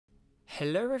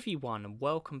Hello everyone and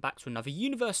welcome back to another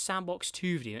Universe Sandbox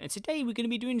 2 video, and today we're going to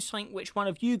be doing something which one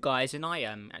of you guys and I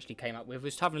actually came up with. We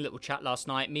was having a little chat last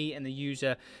night, me and the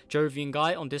user Jovian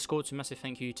Guy on Discord, so massive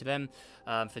thank you to them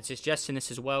for suggesting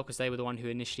this as well, because they were the one who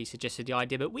initially suggested the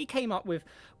idea. But we came up with,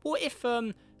 what if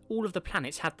all of the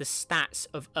planets had the stats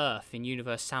of Earth in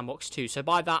Universe Sandbox 2. So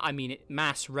by that I mean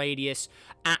mass, radius,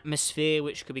 atmosphere,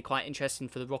 which could be quite interesting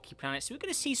for the rocky planets. So we're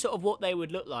going to see sort of what they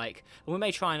would look like, and we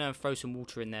may try and throw some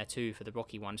water in there too for the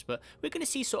rocky ones, but we're going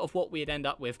to see sort of what we'd end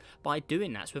up with by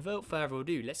doing that. So without further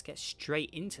ado, let's get straight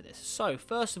into this. So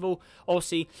first of all,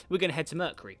 obviously we're going to head to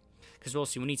Mercury, because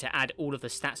obviously we need to add all of the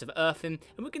stats of Earth in,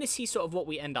 and we're going to see sort of what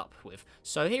we end up with.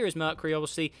 So here is Mercury.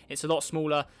 Obviously it's a lot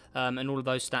smaller, and all of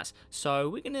those stats. So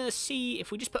we're going to see if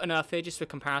we just put an Earth here just for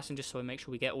comparison, just so we make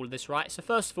sure we get all of this right. So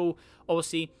first of all,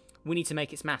 obviously we need to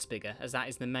make its mass bigger, as that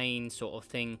is the main sort of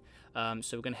thing.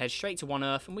 So we're going to head straight to one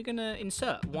Earth, and we're going to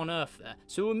insert one Earth there.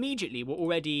 So immediately we're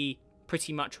already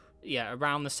pretty much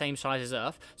around the same size as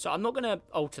Earth. So I'm not going to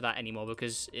alter that anymore,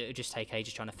 because it would just take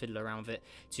ages trying to fiddle around with it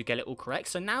to get it all correct.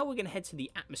 So now we're going to head to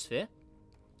the atmosphere.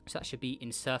 So that should be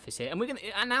in surface here, and we're going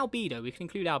to, and albedo, we can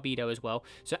include albedo as well.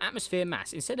 So atmosphere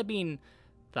mass, instead of being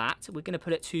that, we're going to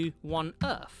put it to 1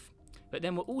 Earth. But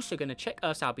then we're also going to check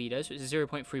Earth's albedo, so it's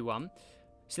 0.31.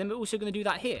 So then we're also going to do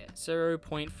that here,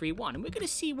 0.31, and we're going to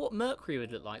see what Mercury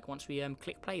would look like once we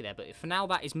click play there. But for now,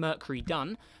 that is Mercury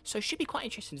done, so it should be quite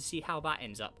interesting to see how that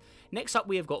ends up. Next up,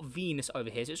 we have got Venus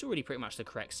over here, so it's already pretty much the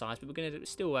correct size, but we're going to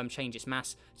still change its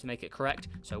mass to make it correct.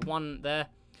 So 1 there,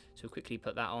 so we'll quickly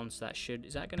put that on, so that should,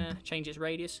 is that going to change its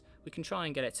radius? We can try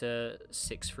and get it to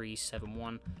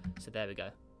 6371, so there we go.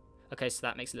 Okay, so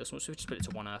that makes it a little small, so we just put it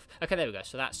to 1 Earth. Okay, there we go,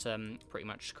 so that's pretty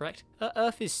much correct.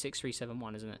 Earth is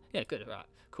 6371, isn't it? Yeah, good, right,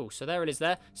 cool. So there it is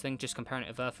there. So then just comparing it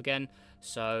with Earth again.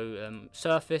 So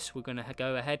surface, we're going to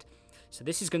go ahead. So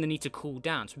this is going to need to cool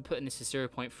down, so we're putting this as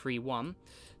 0.31. So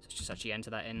let's just actually enter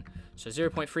that in. So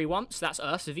 0.31, so that's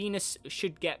Earth. So Venus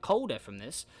should get colder from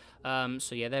this.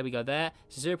 So yeah, there we go there.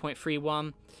 So 0.31,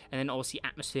 and then obviously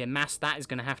atmosphere mass, that is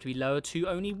going to have to be lowered to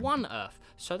only 1 Earth.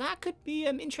 So that could be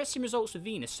interesting results for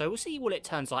Venus. So we'll see what it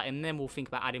turns like, and then we'll think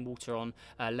about adding water on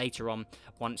later on,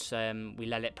 once we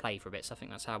let it play for a bit. So I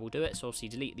think that's how we'll do it. So obviously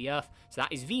delete the Earth. So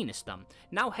that is Venus done.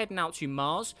 Now heading out to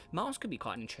Mars. Mars could be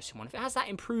quite an interesting one. If it has that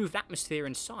improved atmosphere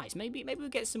and size, maybe we'll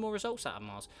get some more results out of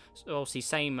Mars. So obviously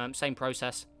same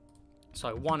process.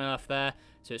 So 1 Earth there,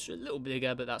 so it's a little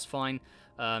bigger, but that's fine.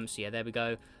 So yeah, there we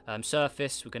go.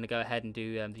 Surface, we're going to go ahead and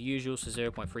do the usual, so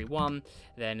 0.31.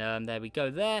 Then there we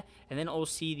go there. And then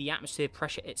obviously the atmosphere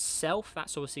pressure itself,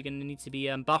 that's obviously going to need to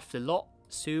be buffed a lot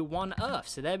to 1 Earth.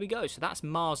 So there we go. So that's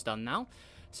Mars done now.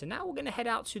 So now we're going to head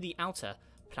out to the outer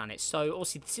planets. So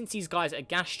obviously, since these guys are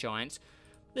gas giants,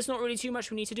 there's not really too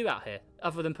much we need to do out here,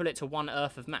 other than put it to 1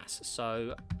 Earth of mass.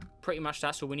 So pretty much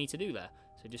that's all we need to do there.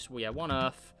 So just, yeah, 1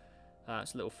 Earth.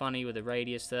 It's a little funny with the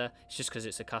radius there. It's just because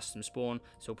it's a custom spawn.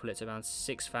 So we'll put it to around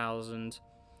 6,000.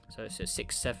 So it's at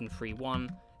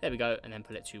 6731. There we go. And then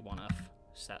put it to 1 Earth.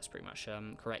 So that's pretty much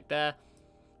correct there.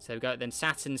 So there we go. Then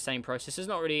Saturn, same process. There's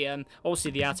not really,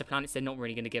 obviously the outer planets, they're not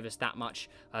really going to give us that much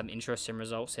interesting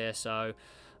results here. So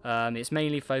it's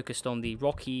mainly focused on the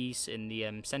Rockies in the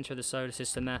center of the solar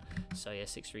system there. So yeah,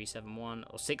 6371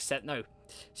 or 6.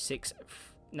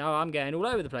 No, I'm getting all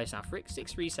over the place now. Frick,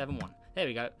 6371. There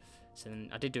we go. So then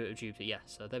I did do it with Jupiter, yeah.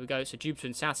 So there we go. So Jupiter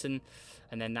and Saturn,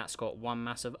 and then that's got 1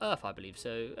 mass of Earth, I believe.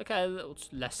 So okay, a little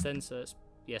less then. So it's,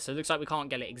 yeah. So it looks like we can't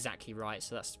get it exactly right.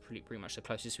 So that's pretty much the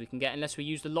closest we can get, unless we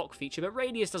use the lock feature. But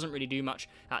radius doesn't really do much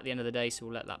at the end of the day, so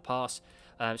we'll let that pass.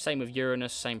 Same with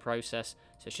Uranus, same process.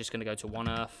 So it's just going to go to 1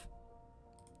 Earth.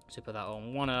 So put that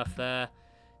on 1 Earth there.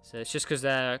 So it's just because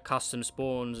they're custom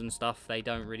spawns and stuff, they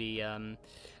don't really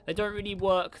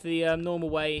work the normal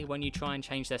way when you try and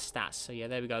change their stats. So yeah,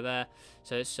 there we go there.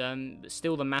 So it's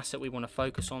still the mass that we want to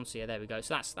focus on. So yeah, there we go.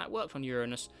 So that worked on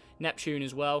Uranus, Neptune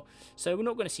as well. So we're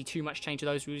not going to see too much change of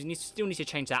those. We still need to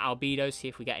change that albedo, see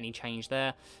if we get any change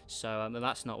there. So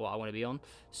that's not what I want to be on.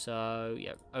 So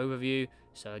yeah, overview.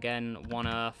 So again, 1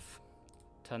 Earth.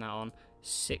 Turn that on.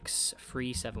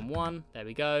 6371. There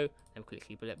we go. Then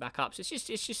quickly put it back up. So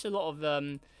it's just a lot of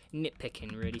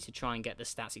nitpicking really to try and get the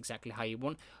stats exactly how you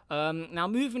want. Now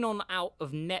moving on out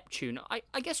of Neptune,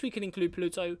 I guess we can include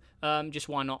Pluto. Just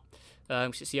why not?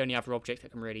 Because it's the only other object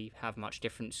that can really have much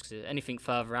difference. Because anything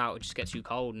further out, it just gets too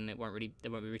cold, and there won't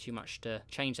be too much to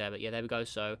change there. But yeah, there we go.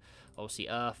 So obviously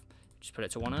Earth, just put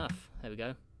it to 1 Earth. There we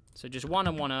go. So just 1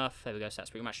 and 1 Earth. There we go. So that's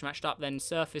pretty much matched up. Then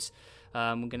surface,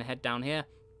 we're going to head down here.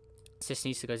 So this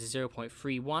needs to go to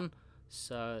 0.31.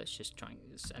 So let's just try and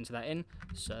enter that in.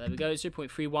 So there we go,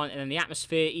 0.31, and then the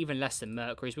atmosphere even less than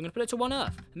Mercury. So we're going to put it to 1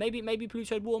 Earth. Maybe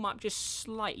Pluto would warm up just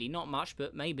slightly, not much,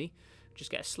 but maybe. Just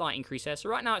get a slight increase there. So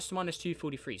right now it's to minus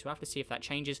 243. So we'll have to see if that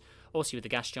changes. Also with the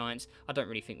gas giants, I don't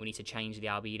really think we need to change the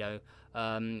albedo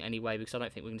anyway, because I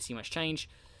don't think we're going to see much change.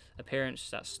 Appearance,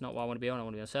 that's not what I want to be on. I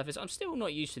want to be on surface. I'm still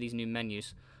not used to these new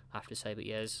menus, I have to say, but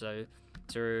yeah, so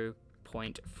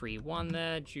 0.31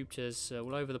 there. Jupiter's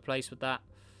all over the place with that.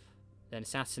 Then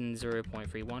Saturn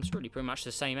 0.31, it's really pretty much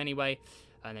the same anyway.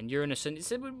 And then Uranus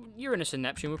and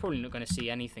Neptune, we're probably not going to see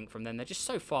anything from them. They're just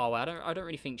so far away. I don't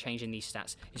really think changing these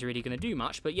stats is really going to do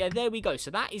much. But yeah, there we go.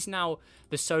 So that is now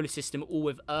the solar system all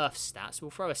with Earth stats. We'll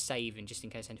throw a save in just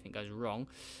in case anything goes wrong.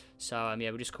 So yeah,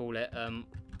 we'll just call it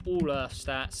all Earth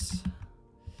stats.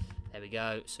 There we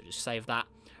go. So just save that.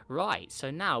 Right.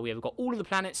 So now we have got all of the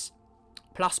planets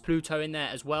plus Pluto in there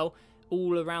as well.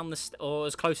 All around or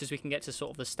as close as we can get to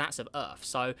sort of the stats of Earth.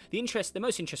 So the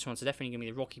most interesting ones are definitely going to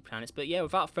be the rocky planets. But yeah,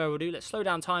 without further ado, let's slow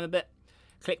down time a bit,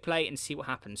 click play, and see what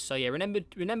happens. So yeah,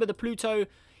 remember the Pluto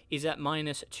is at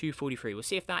minus 243. We'll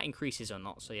see if that increases or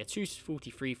not. So yeah,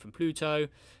 243 from Pluto,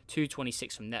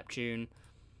 226 from Neptune,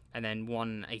 and then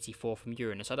 184 from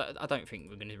Uranus. I don't think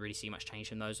we're going to really see much change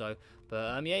from those though.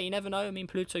 But yeah, you never know. I mean,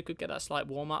 Pluto could get that slight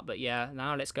warm up. But yeah,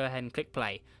 now let's go ahead and click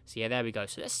play. So yeah, there we go.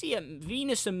 So let's see.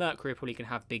 Venus and Mercury probably can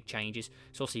have big changes.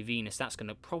 So obviously Venus, that's going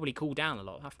to probably cool down a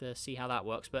lot. We'll have to see how that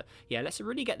works. But yeah, let's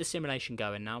really get the simulation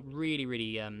going now.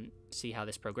 Really see how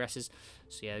this progresses.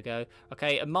 So yeah, go.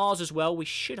 Okay, and Mars as well. We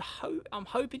should hope. I'm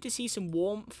hoping to see some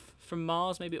warmth from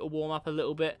Mars. Maybe it'll warm up a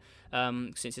little bit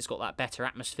since it's got that better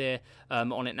atmosphere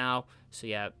on it now. So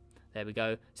yeah, there we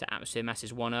go. So atmosphere mass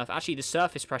is 1 Earth. Actually, the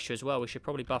surface pressure as well. We should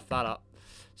probably buff that up.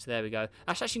 So there we go.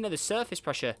 Actually, no, the surface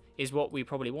pressure is what we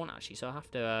probably want actually. So I have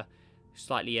to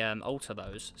slightly alter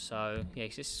those. So yeah,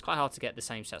 it's quite hard to get the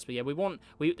same stats. But yeah,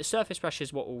 the surface pressure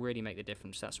is what will really make the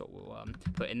difference. That's what we'll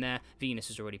put in there. Venus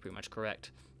is already pretty much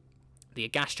correct. The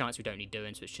gas giants we don't need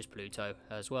doing, so it's just Pluto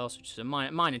as well. So just a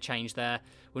minor change there.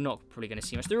 We're not probably going to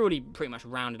see much. They're already pretty much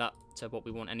rounded up to what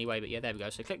we want anyway. But yeah, there we go.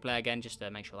 So click play again just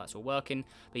to make sure that's all working.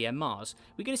 But yeah, Mars.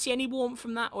 We're going to see any warmth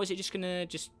from that, or is it just going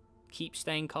to keep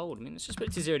staying cold? I mean, let's just put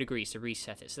it to 0 degrees to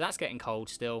reset it. So that's getting cold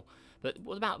still. But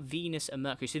what about Venus and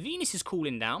Mercury? So Venus is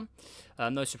cooling down.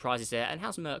 No surprises there. And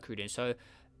how's Mercury doing? So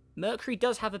Mercury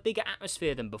does have a bigger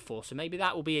atmosphere than before. So maybe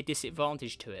that will be a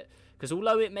disadvantage to it. Because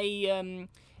although it may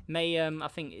I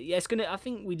think I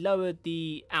think we lowered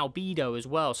the albedo as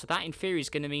well, so that in theory is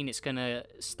going to mean it's going to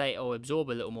stay or absorb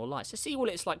a little more light. So see what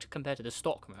it's like to compare to the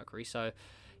stock Mercury. So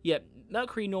yeah,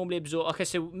 Mercury normally absorbs. Okay,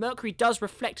 so Mercury does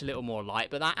reflect a little more light,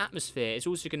 but that atmosphere is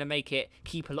also going to make it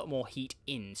keep a lot more heat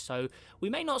in. So we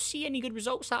may not see any good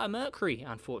results out of Mercury,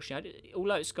 unfortunately.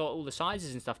 Although it's got all the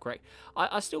sizes and stuff correct,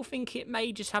 I still think it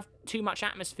may just have too much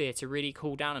atmosphere to really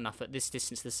cool down enough at this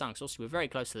distance to the sun. So obviously we're very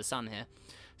close to the sun here.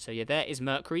 So yeah, there is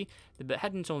Mercury. But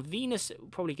heading on Venus will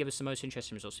probably give us the most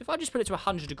interesting results. So if I just put it to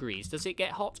 100 degrees, does it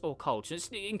get hot or cold? So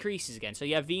it increases again. So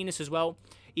yeah, Venus as well,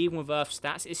 even with Earth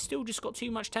stats, it's still just got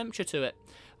too much temperature to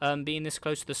it, being this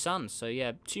close to the sun. So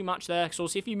yeah, too much there. So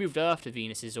obviously if you moved Earth to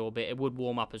Venus's orbit, it would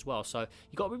warm up as well. So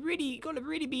you got to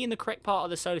really be in the correct part of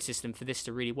the solar system for this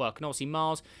to really work. And obviously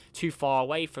Mars too far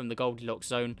away from the Goldilocks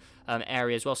zone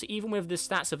area as well. So even with the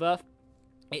stats of Earth,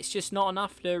 it's just not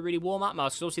enough to really warm up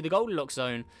Mars. Because obviously the Goldilocks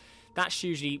zone,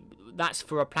 that's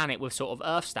for a planet with sort of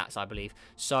Earth stats, I believe.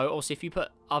 So obviously if you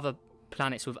put other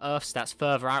planets with Earth stats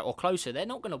further out or closer, they're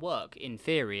not going to work in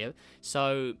theory.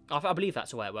 So I believe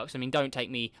that's the way it works. I mean, don't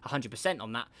take me 100%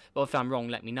 on that, but if I'm wrong,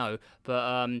 let me know.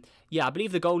 But yeah, I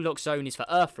believe the Goldilocks zone is for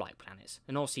Earth-like planets,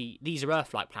 and obviously these are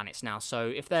Earth-like planets now. So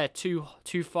if they're too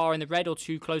far in the red or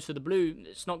too close to the blue,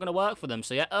 it's not going to work for them.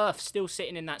 So yeah, Earth's still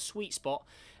sitting in that sweet spot.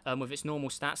 With its normal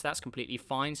stats, that's completely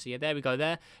fine. So yeah, there we go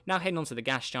there. Now heading on to the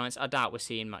gas giants, I doubt we're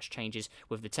seeing much changes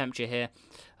with the temperature here.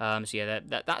 So yeah,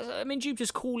 I mean,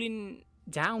 Jupiter's cooling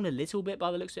down a little bit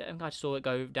by the looks of it. I saw it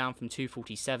go down from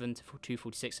 247 to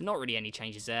 246, so not really any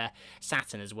changes there.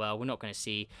 Saturn as well, we're not going to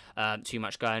see too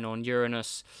much going on.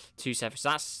 Uranus 27, so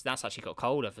that's actually got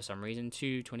colder for some reason.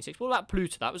 226. What about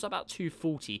Pluto? That was about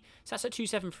 240, so that's at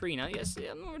 273 now. Yes,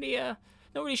 I'm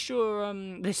not really sure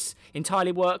this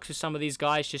entirely works with some of these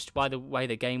guys, just by the way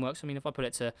the game works. I mean, if I put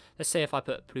it to, let's say if I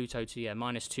put Pluto to, yeah,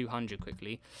 minus 200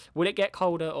 quickly, will it get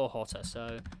colder or hotter?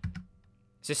 So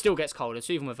So it still gets colder,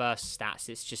 so even with Earth's stats,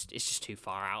 it's just too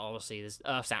far out. Obviously,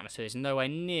 Earth's atmosphere is nowhere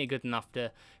near good enough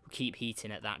to keep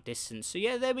heating at that distance. So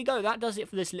yeah, there we go. That does it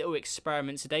for this little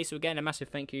experiment today. So again, a massive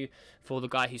thank you for the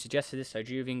guy who suggested this, so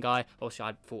Jovian guy. Obviously,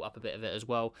 I thought up a bit of it as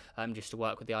well, just to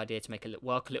work with the idea to make it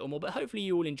work a little more. But hopefully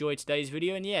you all enjoyed today's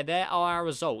video, and yeah, there are our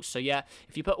results. So yeah,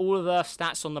 if you put all of Earth's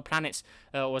stats on the planets,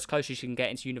 or as close as you can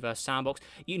get into Universe Sandbox,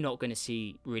 you're not going to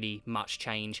see really much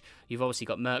change. You've obviously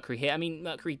got Mercury here. I mean,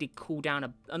 Mercury did cool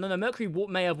down no, Mercury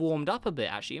may have warmed up a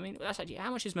bit, actually. I mean, that's actually,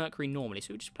 how much is Mercury normally?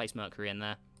 So we just place Mercury in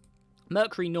there.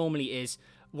 Mercury normally is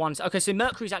okay, so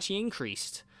Mercury's actually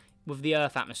increased with the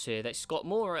Earth atmosphere. That's got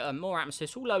more atmosphere.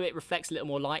 So although it reflects a little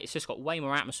more light, it's just got way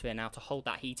more atmosphere now to hold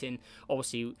that heat in.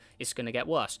 Obviously, it's going to get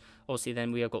worse. Obviously,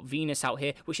 then we have got Venus out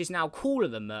here, which is now cooler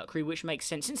than Mercury, which makes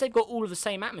sense. Since they've got all of the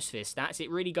same atmosphere stats, it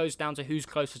really goes down to who's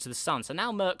closer to the sun. So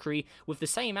now Mercury, with the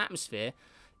same atmosphere,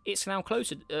 it's now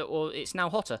closer, or it's now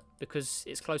hotter because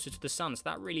it's closer to the sun. So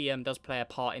that really does play a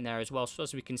part in there as well. So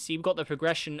as we can see, we've got the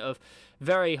progression of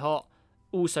very hot,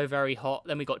 also very hot,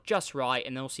 then we got just right,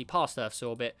 and then obviously past Earth's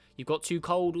orbit, you've got too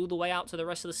cold all the way out to the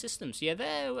rest of the system. So yeah,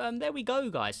 there we go,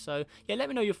 guys. So yeah, let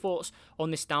me know your thoughts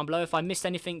on this down below. If I missed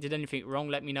anything, did anything wrong,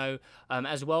 let me know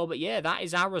as well. But yeah, that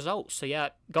is our results. So yeah,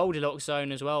 Goldilocks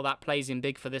zone as well, that plays in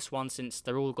big for this one since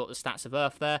they're all got the stats of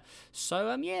Earth there.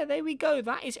 So yeah, there we go.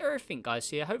 That is everything, guys.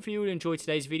 So yeah, hopefully you all enjoyed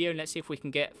today's video, and let's see if we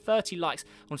can get 30 likes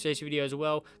on today's video as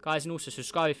well, guys. And also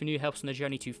subscribe if you're new, helps on the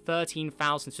journey to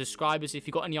 13,000 subscribers. If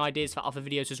you've got any ideas for other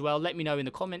videos as well, let me know in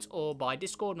the comments or by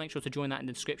Discord. Make sure to join that in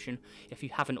the description if you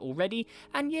haven't already.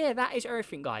 And yeah, that is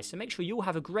everything, guys. So make sure you all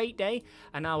have a great day,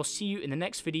 and I will see you in the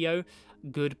next video.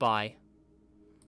 Goodbye.